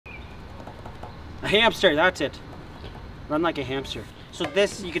A hamster, that's it. Run like a hamster. So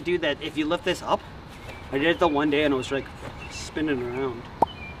this, you could do that if you lift this up. I did it the one day and it was like spinning around.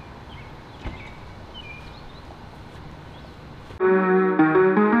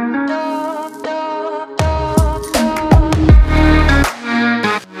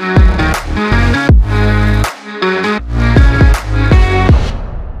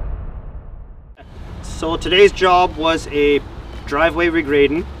 So today's job was a driveway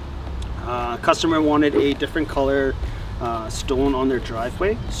regrading. Customer wanted a different color stone on their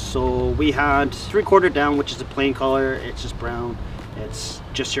driveway, so we had 3/4 down, which is a plain color. It's just brown. It's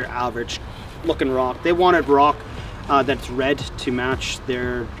just your average looking rock. They wanted rock that's red to match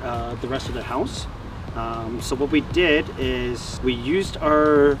their the rest of the house. So what we did is we used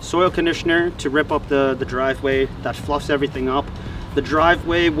our soil conditioner to rip up the driveway. That fluffs everything up. The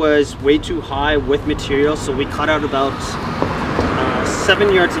driveway was way too high with material, so we cut out about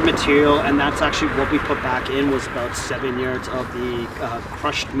 7 yards of material, and that's actually what we put back in, was about 7 yards of the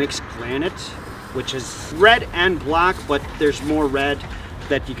crushed mixed granite, which is red and black, but there's more red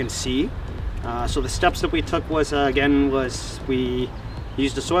that you can see. So the steps that we took was we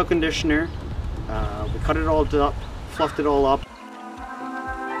used a soil conditioner, we cut it all up, fluffed it all up.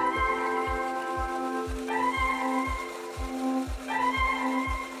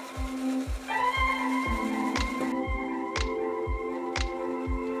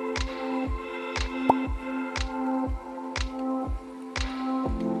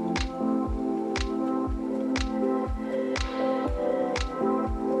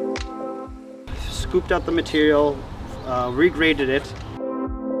 Scooped out the material, regraded it.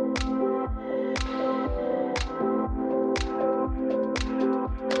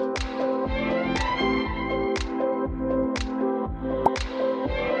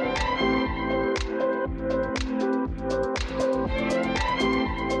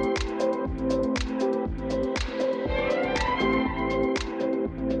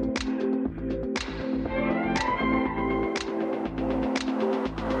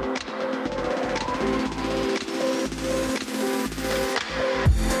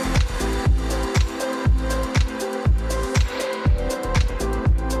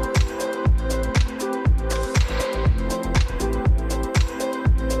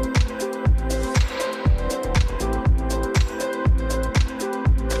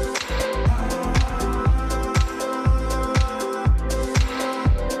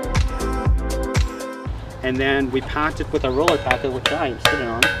 And then we packed it with a roller packer, which I am sitting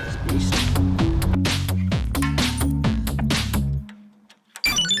on, this beast.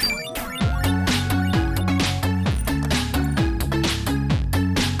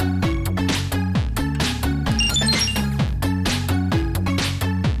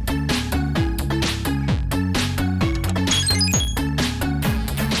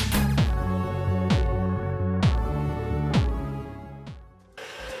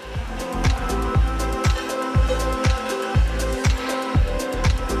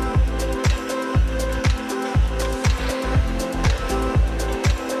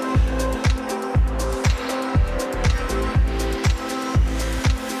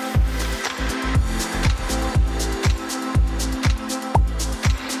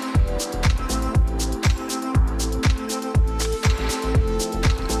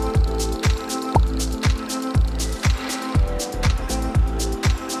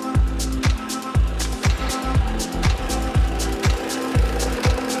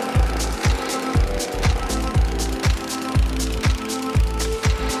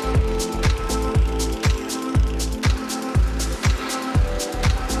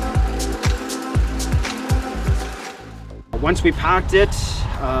 Once we packed it,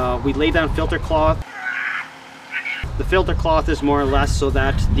 we laid down filter cloth. The filter cloth is more or less so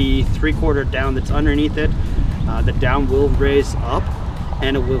that the 3/4 down that's underneath it, the down will raise up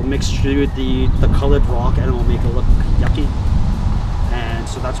and it will mix through the colored rock and it will make it look yucky. And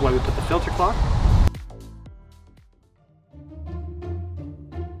so that's why we put the filter cloth.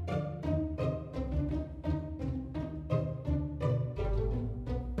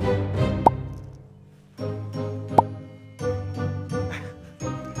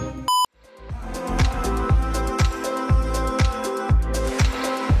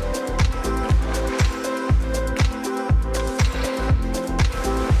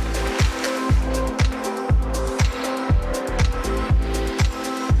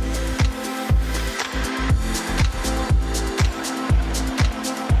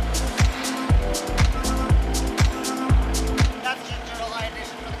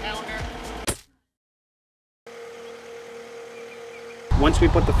 Once we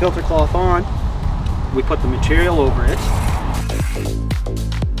put the filter cloth on, we put the material over it.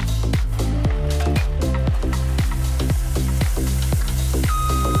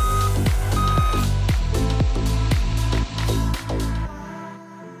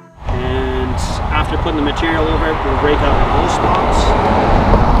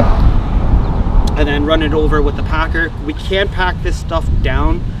 run it over with the packer. We can pack this stuff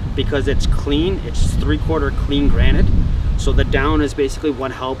down because it's clean. It's 3/4 clean granite. So the down is basically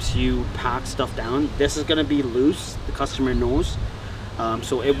what helps you pack stuff down. This is gonna be loose, the customer knows.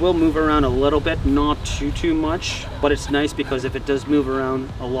 So it will move around a little bit, not too much, but it's nice because if it does move around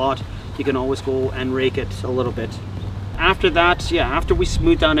a lot, you can always go and rake it a little bit. After that, yeah, after we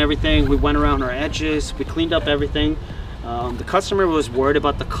smoothed down everything, we went around our edges, we cleaned up everything. The customer was worried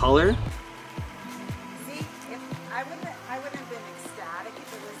about the color. See, if I wouldn't have been ecstatic if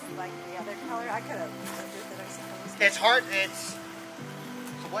it was like the other color. I could have lived with it, I suppose. It's hard,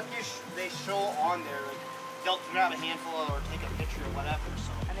 so what they show on there, like, they'll grab a handful or take a picture or whatever,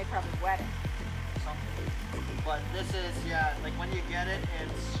 so. And they probably wet it. Something. But this is, yeah, like when you get it,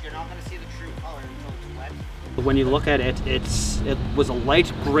 you're not gonna see the true color until it's wet. When you look at it, it was a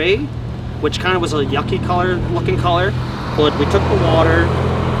light gray, which kind of was a yucky looking color, but we took the water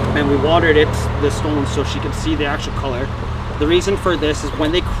and we watered the stone so she could see the actual color. The reason for this is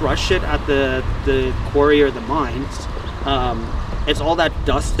when they crush it at the quarry or the mines, it's all that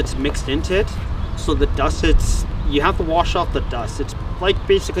dust that's mixed into it. So the dust, you have to wash off the dust. It's like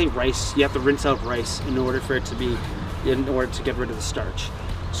basically rice. You have to rinse out rice in order to get rid of the starch.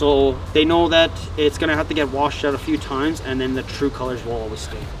 So they know that it's gonna have to get washed out a few times, and then the true colors will always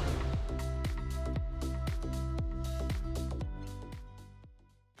stay.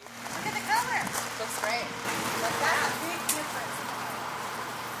 Look at the color. Looks great. Like that's a big difference.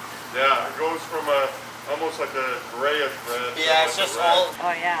 Yeah, it goes from almost like a grayish red. Yeah, it's just all.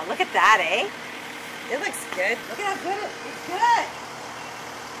 Oh yeah, look at that, eh? It looks good. Look at how good it's good.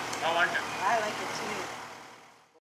 I like it. I like it too.